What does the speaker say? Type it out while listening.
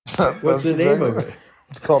What's the name of it?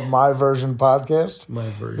 It's called My Version Podcast. My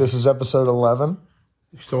Version. This is episode 11.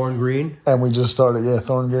 Thorn Green. And we just started,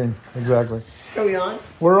 Thorn Green. Exactly. Are we on?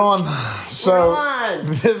 We're on. So We're on.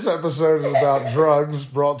 This episode is about drugs,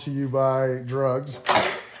 brought to you by drugs.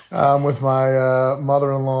 With my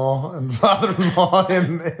mother-in-law and father-in-law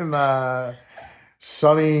in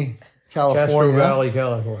sunny California. Castro Valley,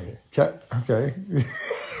 California. Okay.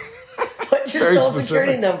 What's your Very social specific.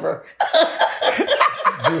 security number?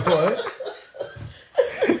 Do what?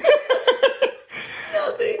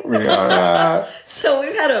 Nothing. We are, So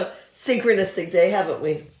we've had a synchronistic day, haven't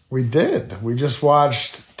we? we did. We just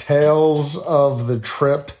watched Tales of the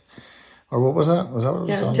Trip. Or what was that? Was that what it was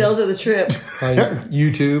Yeah, called? Tales of the Trip. On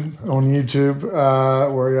YouTube. On YouTube,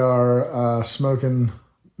 where we are smoking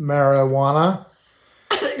marijuana.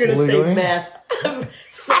 They're going to say Legally? meth.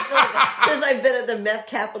 Since I've been at the meth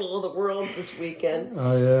capital of the world this weekend.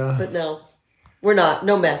 Oh, yeah. But no, we're not.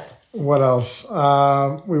 No meth. What else?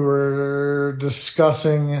 We were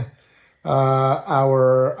discussing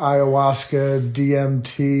our ayahuasca,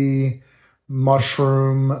 DMT,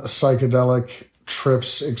 mushroom, psychedelic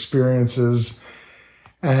trips, experiences,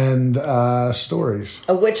 and stories.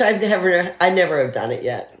 Of which I never have done it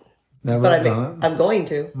yet. Never But done it. I'm going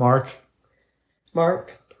to. Mark?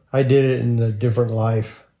 I did it in a different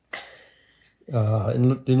life.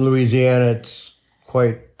 In Louisiana, it's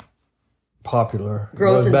quite popular.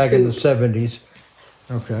 Girls It was and back in the poop. 70s.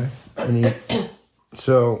 Okay.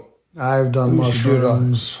 So I've done We should do it on-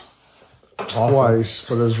 mushrooms twice,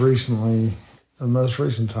 but as recently, the most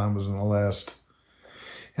recent time was in the last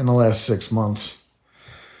 6 months.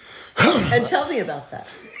 And tell me about that.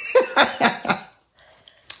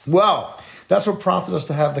 Well, that's what prompted us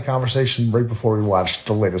to have the conversation right before we watched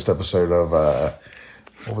the latest episode of,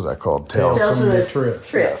 what was that called? Tales from of the the Trip.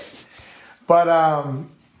 Trips. But,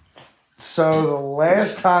 so the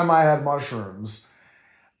last time I had mushrooms,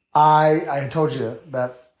 I had told you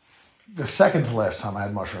that the second to last time I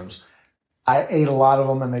had mushrooms, I ate a lot of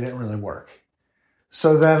them and they didn't really work.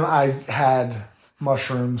 So then I had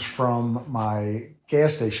mushrooms from my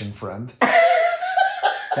gas station friend.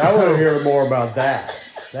 I want to hear more about that.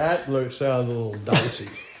 That sounds a little dicey.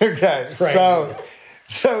 Okay,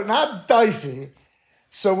 so not dicey.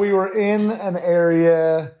 So we were in an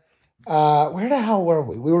area. Where the hell were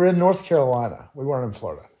we? We were in North Carolina. We weren't in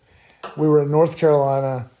Florida. We were in North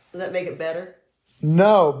Carolina. Does that make it better?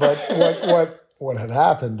 No, but what had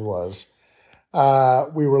happened was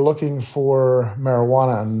we were looking for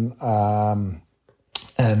marijuana,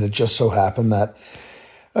 and it just so happened that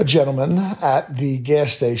a gentleman at the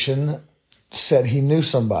gas station said he knew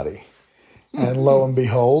somebody, and lo and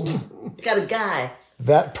behold, Got a guy.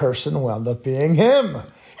 that person wound up being him.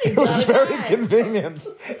 It was very convenient.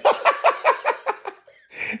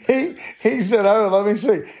 He said, "Oh, let me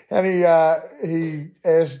see," and he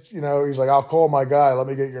asked, he's like, "I'll call my guy. Let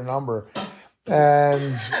me get your number."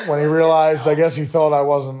 And when he realized, I guess he thought I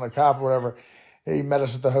wasn't a cop or whatever, he met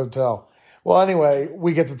us at the hotel. Well, anyway,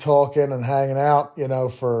 we get to talking and hanging out,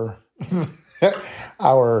 for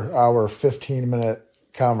our 15-minute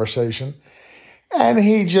conversation. And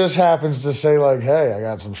he just happens to say, like, "Hey, I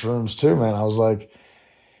got some shrooms too, man." I was like,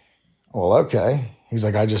 "Well, okay." He's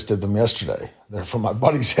like, "I just did them yesterday. They're from my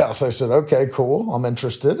buddy's house." I said, "Okay, cool. I'm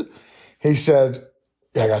interested." He said,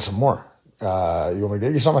 "Yeah, I got some more. You want me to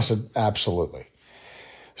get you some?" I said, "Absolutely."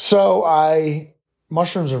 So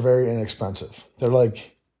mushrooms are very inexpensive. They're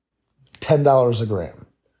like $10 a gram,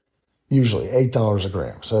 usually $8 a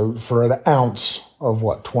gram. So for an ounce of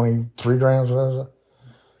 23 grams, whatever is it?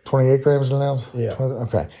 28 grams in an ounce? Yeah.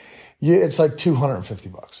 Okay. Yeah, it's like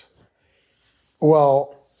 $250.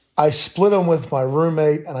 Well, I split them with my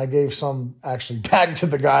roommate, and I gave some actually back to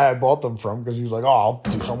the guy I bought them from because he's like, "Oh, I'll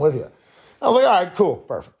do some with you." I was like, "All right, cool,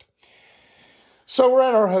 perfect." So we're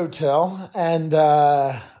at our hotel, and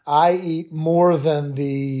I eat more than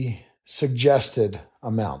the suggested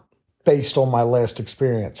amount based on my last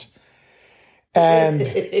experience. And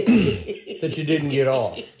That you didn't get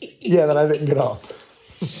off. yeah, that I didn't get off.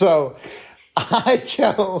 So I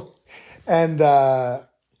go and, about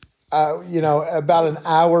an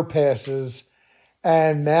hour passes,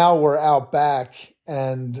 and now we're out back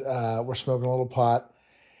and we're smoking a little pot,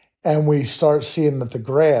 and we start seeing that the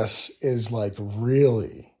grass is like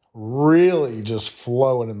really, really just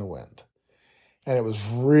flowing in the wind. And it was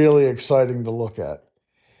really exciting to look at.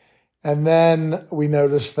 And then we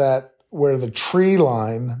noticed that where the tree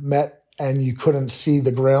line met and you couldn't see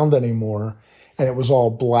the ground anymore, and it was all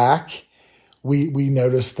black, we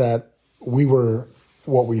noticed that we were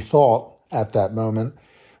what we thought at that moment,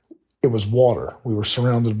 it was water. We were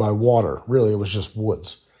surrounded by water. Really, it was just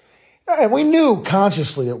woods. And we knew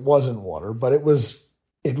consciously it wasn't water, but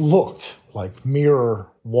it looked like mirror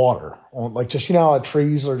water. Like just, you know how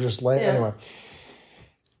trees are just laying. Anyway.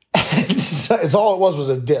 It's all it was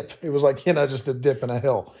a dip. It was like, just a dip in a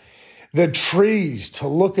hill. The trees, to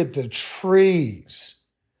look at the trees.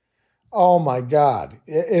 Oh my God.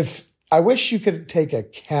 I wish you could take a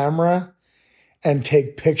camera and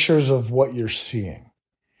take pictures of what you're seeing.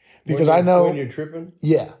 Because I know. When you're tripping?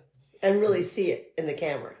 Yeah. And really see it in the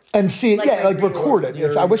camera. And see it, like record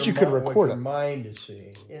it. I wish you could record it. Your mind is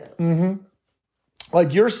seeing. Yeah. Mm-hmm.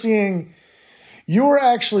 Like you're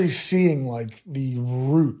actually seeing like the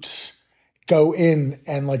roots go in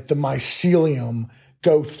and like the mycelium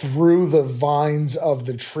go through the vines of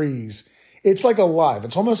the trees. It's like alive.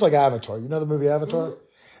 It's almost like Avatar. You know the movie Avatar? Mm-hmm.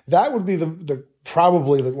 That would be the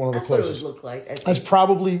probably one of the closest. That's what it would look like. I think. That's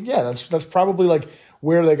probably that's probably like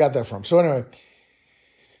where they got that from. So anyway,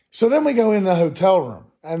 so then we go in the hotel room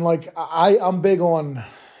and like I'm big on,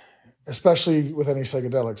 especially with any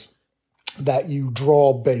psychedelics, that you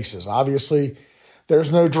draw bases. Obviously,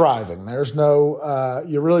 there's no driving. There's no,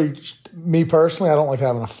 me personally, I don't like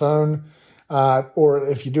having a phone. Or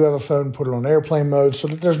if you do have a phone, put it on airplane mode so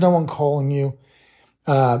that there's no one calling you.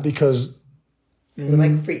 Because it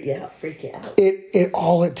might freak you out. It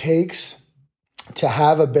all it takes to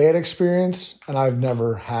have a bad experience, and I've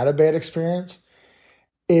never had a bad experience,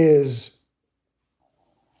 is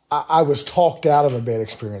I was talked out of a bad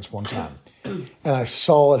experience one time. And I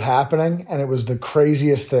saw it happening, and it was the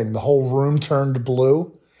craziest thing. The whole room turned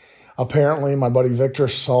blue. Apparently, my buddy Victor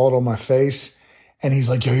saw it on my face, and he's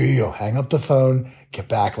like, "Yo, hang up the phone, get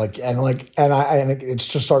back." And it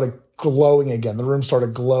just started glowing again. The room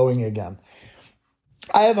started glowing again.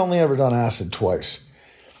 I have only ever done acid twice,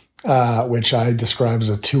 which I describe as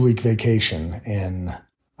a 2-week vacation in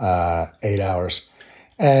 8 hours,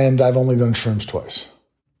 and I've only done shrooms twice.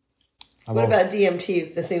 What about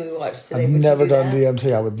DMT, the thing we watched today? I've never done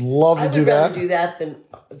DMT. I would love to do that. I would rather do that than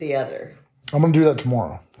the other. I'm going to do that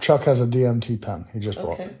tomorrow. Chuck has a DMT pen. He just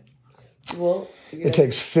bought it. Well, it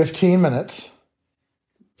takes 15 minutes.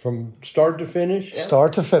 From start to finish? Yeah.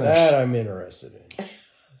 Start to finish. That I'm interested in.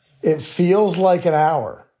 It feels like an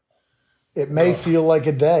hour. It may feel like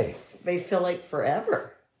a day. It may feel like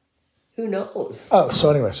forever. Who knows? Oh, so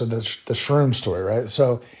anyway, so the shroom story, right?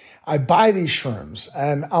 So I buy these shrooms,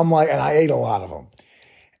 and I'm like, and I ate a lot of them.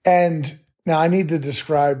 And now I need to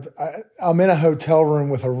describe, I'm in a hotel room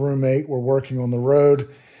with a roommate. We're working on the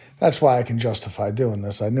road. That's why I can justify doing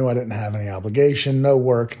this. I knew I didn't have any obligation, no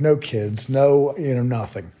work, no kids, no,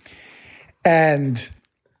 nothing. And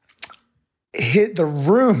hit the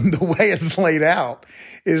room, the way it's laid out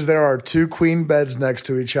is there are 2 queen beds next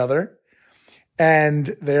to each other. And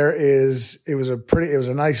it was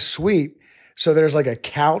a nice suite. So there's like a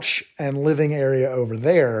couch and living area over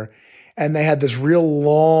there. And they had this real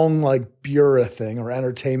long, like bureau thing or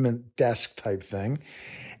entertainment desk type thing.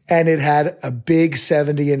 And it had a big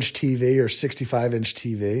 70-inch TV or 65-inch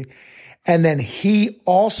TV. And then he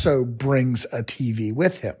also brings a TV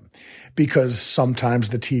with him because sometimes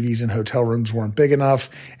the TVs in hotel rooms weren't big enough.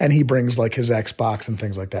 And he brings like his Xbox and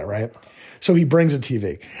things like that, right? So he brings a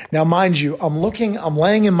TV. Now, mind you, I'm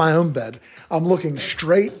laying in my own bed. I'm looking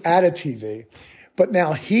straight at a TV. But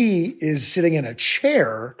now he is sitting in a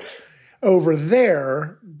chair over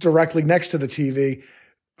there directly next to the TV,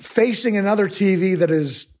 facing another TV that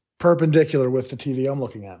is perpendicular with the TV I'm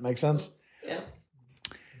looking at. Make sense? Yeah.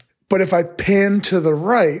 But if I pan to the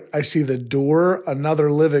right, I see the door,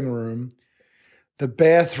 another living room, the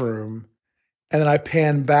bathroom, and then I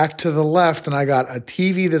pan back to the left and I got a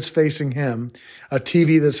TV that's facing him, a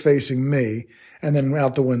TV that's facing me, and then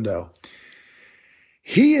out the window.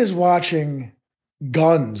 He is watching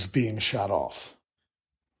guns being shot off.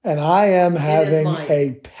 And I am having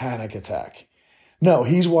a panic attack. No,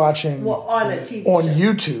 he's watching on a TV on show.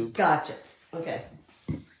 YouTube. Gotcha. Okay.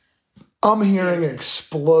 I'm hearing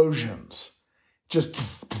explosions. Just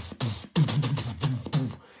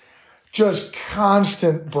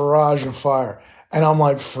constant barrage of fire. And I'm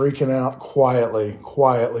like freaking out quietly.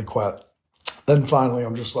 Then finally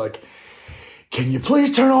I'm just like, can you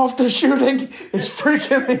please turn off the shooting? It's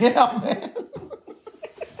freaking me out, man.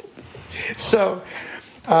 So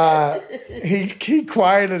he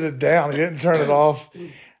quieted it down. He didn't turn it off.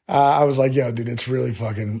 I was like, yo, dude, it's really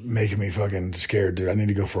fucking making me fucking scared, dude. I need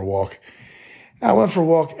to go for a walk. I went for a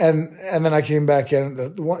walk and then I came back in.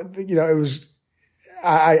 It was,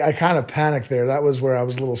 I kind of panicked there. That was where I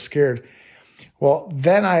was a little scared. Well,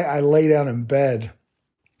 then I lay down in bed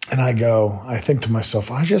and I think to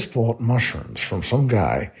myself, I just bought mushrooms from some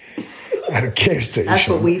guy At a gas station. That's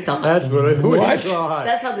what we thought. That's what I What? thought.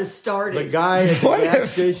 That's how this started. The guy at the What gas if-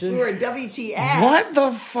 station. We were at WTF. What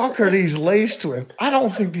the fuck are these laced with? I don't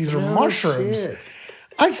think these are mushrooms. Shit.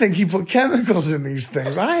 I think he put chemicals in these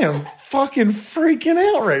things. I am fucking freaking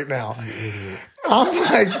out right now. I'm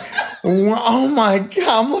like, oh my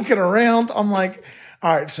God. I'm looking around. I'm like,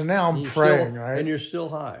 all right, so now I'm praying, right? And you're still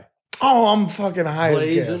high. Oh, I'm fucking high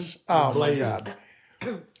Blazing. as gas. Oh Blazing. my God.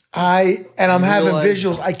 I'm having realize-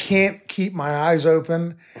 visuals. I can't keep my eyes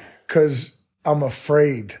open because I'm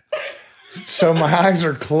afraid. So my eyes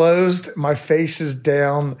are closed. My face is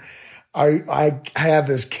down. I have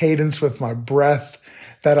this cadence with my breath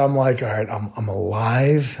that I'm like, all right, I'm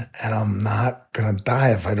alive and I'm not going to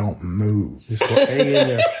die if I don't move. Just hang in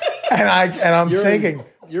there. And I'm thinking,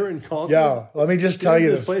 You're in Concord? yo, let me just tell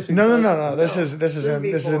you this this. place in No. Concord? This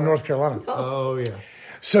is in North Carolina. Oh, yeah.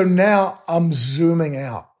 So now I'm zooming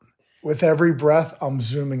out. With every breath, I'm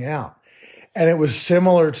zooming out. And it was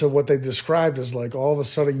similar to what they described as like all of a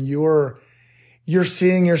sudden you're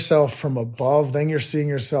seeing yourself from above, then you're seeing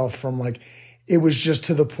yourself from like, it was just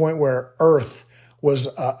to the point where Earth was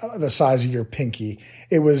the size of your pinky.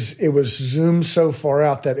 It was zoomed so far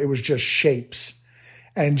out that it was just shapes.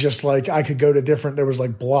 And just like I could go to there was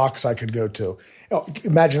like blocks I could go to.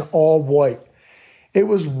 Imagine all white. It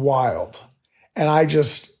was wild. And I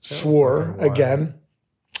just swore again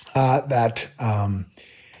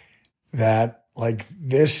that like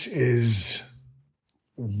this is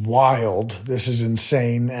wild. This is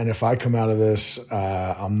insane. And if I come out of this,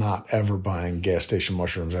 I'm not ever buying gas station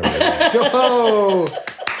mushrooms ever again. Oh,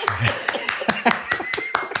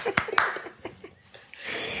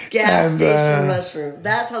 Gas And, station mushroom.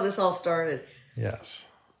 That's how this all started. Yes.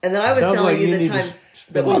 And then I was Sounds telling like you you the need to time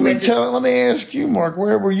that we Let went to. me ask you, Mark,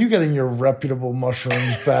 where were you getting your reputable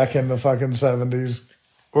mushrooms back in the fucking 70s?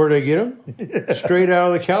 where'd I get them? Straight out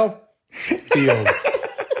of the cow field.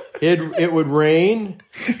 It would rain.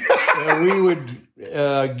 We would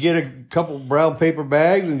get a couple brown paper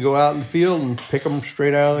bags and go out in the field and pick them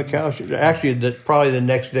straight out of the cow. Actually, probably the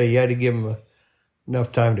next day you had to give them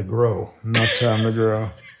enough time to grow. Enough time to grow.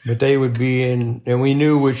 But they would be in, and we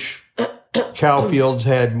knew which cow fields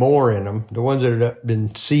had more in them. The ones that had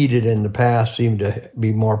been seeded in the past seemed to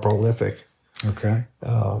be more prolific. Okay.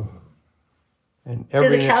 And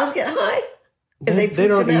Did the cows get high? If they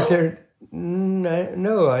don't pooped them eat out? their.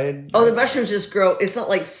 No, Oh, the mushrooms just grow. It's not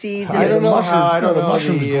like seeds. I don't the know mushrooms, how. I don't the know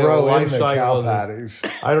mushrooms the, grow life in the cycle cow of the- patties.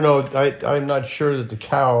 I don't know. I'm not sure that the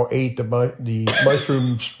cow ate the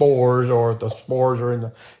mushroom spores, or if the spores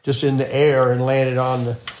are just in the air and landed on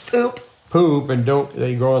the poop, and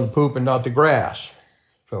they grow on the poop and not the grass.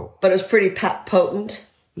 So But it was pretty potent.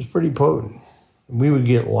 it's pretty potent. We would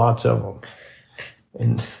get lots of them,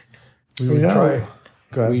 and we would Yeah. try.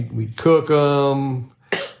 Go ahead. We'd cook them.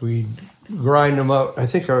 We'd grind them up. I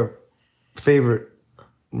think our favorite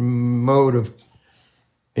mode of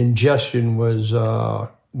ingestion was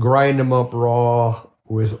grind them up raw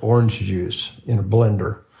with orange juice in a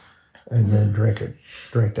blender, and then drink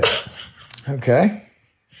that. Okay.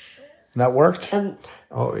 That worked? And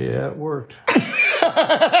Oh yeah, it worked.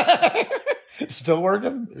 Still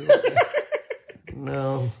working?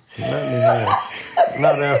 No, not anymore.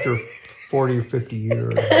 Not after 40 or 50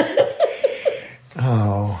 years.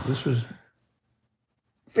 Oh.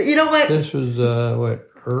 but you know what? This was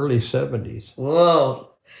early 70s. Whoa.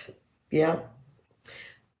 Yeah.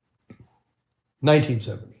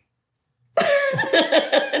 1970.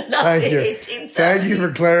 Not Thank the you. 1870s. Thank you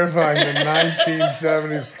for clarifying the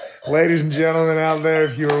 1970s. Ladies and gentlemen out there,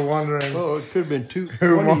 if you were wondering. Oh, it could have been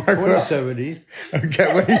Mark? 2070.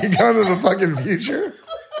 Okay, well, you going to the fucking future?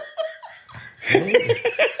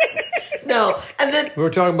 No. And then We were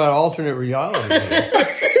talking about alternate reality.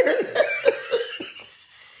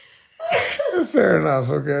 Fair enough,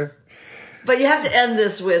 okay. but you have to end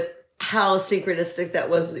this with how synchronistic that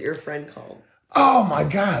was that your friend called. Oh my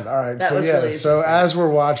God. All right. That So was yeah, really so interesting. as we're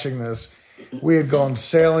watching this, we had gone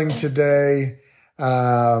sailing today.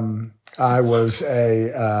 I was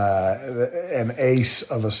an ace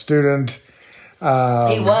of a student. He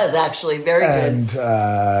was actually very good.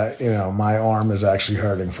 And my arm is actually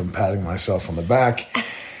hurting from patting myself on the back.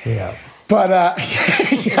 Yeah. But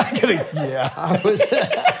yeah. I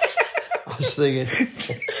was thinking.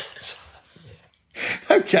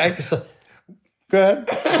 Okay. Go ahead.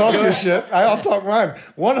 Talk your shit. I'll talk mine.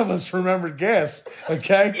 One of us remembered gas.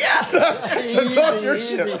 Okay? Yeah. So talk your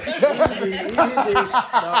shit. Easy.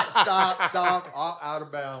 Stop. Out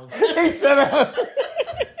of bounds. He said,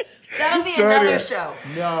 That'll be So another anyway. show.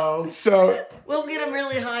 No. so We'll get him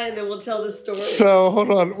really high and then we'll tell the story.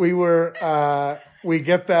 hold on. We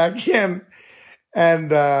get back in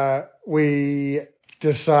and we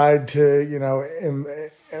decide to,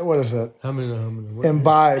 what is it?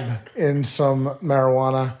 Imbibe in some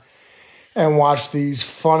marijuana and watch these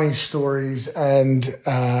funny stories. And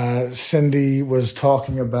Cindy was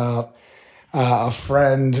talking about a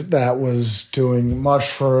friend that was doing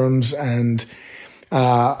mushrooms, and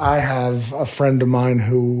I have a friend of mine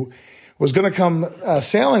who was going to come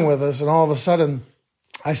sailing with us, and all of a sudden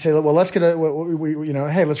I say, well, let's get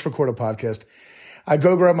hey, let's record a podcast. I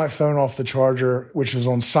go grab my phone off the charger, which was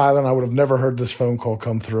on silent. I would have never heard this phone call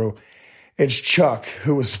come through. It's Chuck,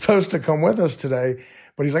 who was supposed to come with us today,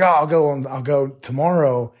 but he's like, I'll go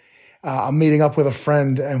tomorrow. I'm meeting up with a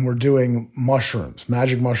friend and we're doing mushrooms,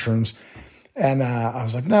 magic mushrooms. And I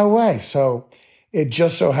was like, no way. So it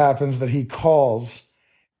just so happens that he calls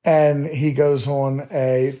and he goes on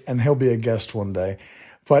and he'll be a guest one day,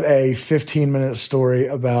 but a 15-minute story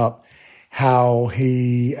about how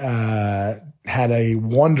he had a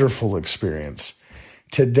wonderful experience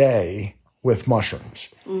today with mushrooms.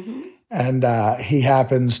 Mm-hmm. And he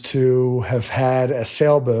happens to have had a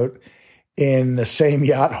sailboat in the same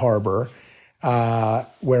yacht harbor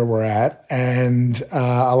where we're at, and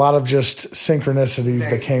a lot of just synchronicities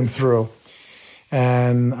that came through.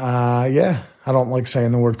 And I don't like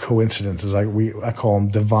saying the word coincidences. I call them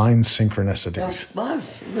divine synchronicities.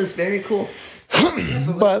 It was very cool. It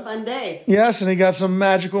was a fun day. Yes, and he got some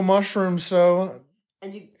magical mushrooms. So,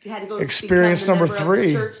 and you had to go. Experience number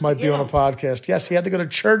 3 might be on a podcast. Yes, he had to go to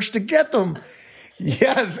church to get them.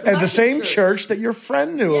 Yes, at the same church that your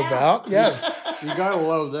friend knew about. Yes, you gotta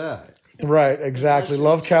love that. Right, exactly.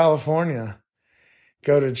 Love California.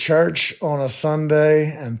 Go to church on a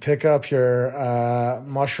Sunday and pick up your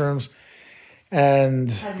mushrooms.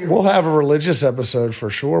 And we'll have a religious episode for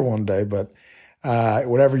sure one day, but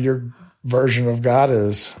whatever your version of God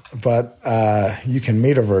is, but you can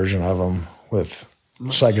meet a version of them with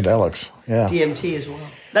psychedelics. Yeah. DMT as well.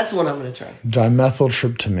 That's the one I'm going to try.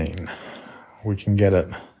 Dimethyltryptamine. We can get it.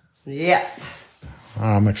 Yeah.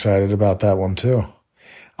 I'm excited about that one too.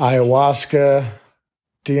 Ayahuasca,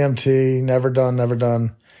 DMT, never done.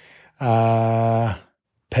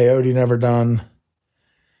 Peyote, never done.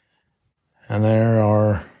 And there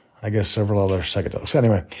are, I guess, several other psychedelics.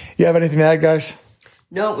 Anyway, you have anything to add, guys?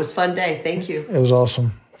 No, it was a fun day. Thank you. It was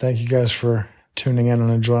awesome. Thank you guys for tuning in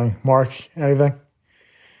and enjoying. Mark, anything?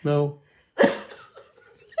 No.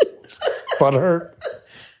 Butt hurt.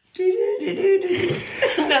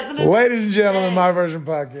 Ladies and gentlemen, My Version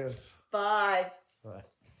Podcast. Bye.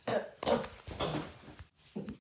 Bye.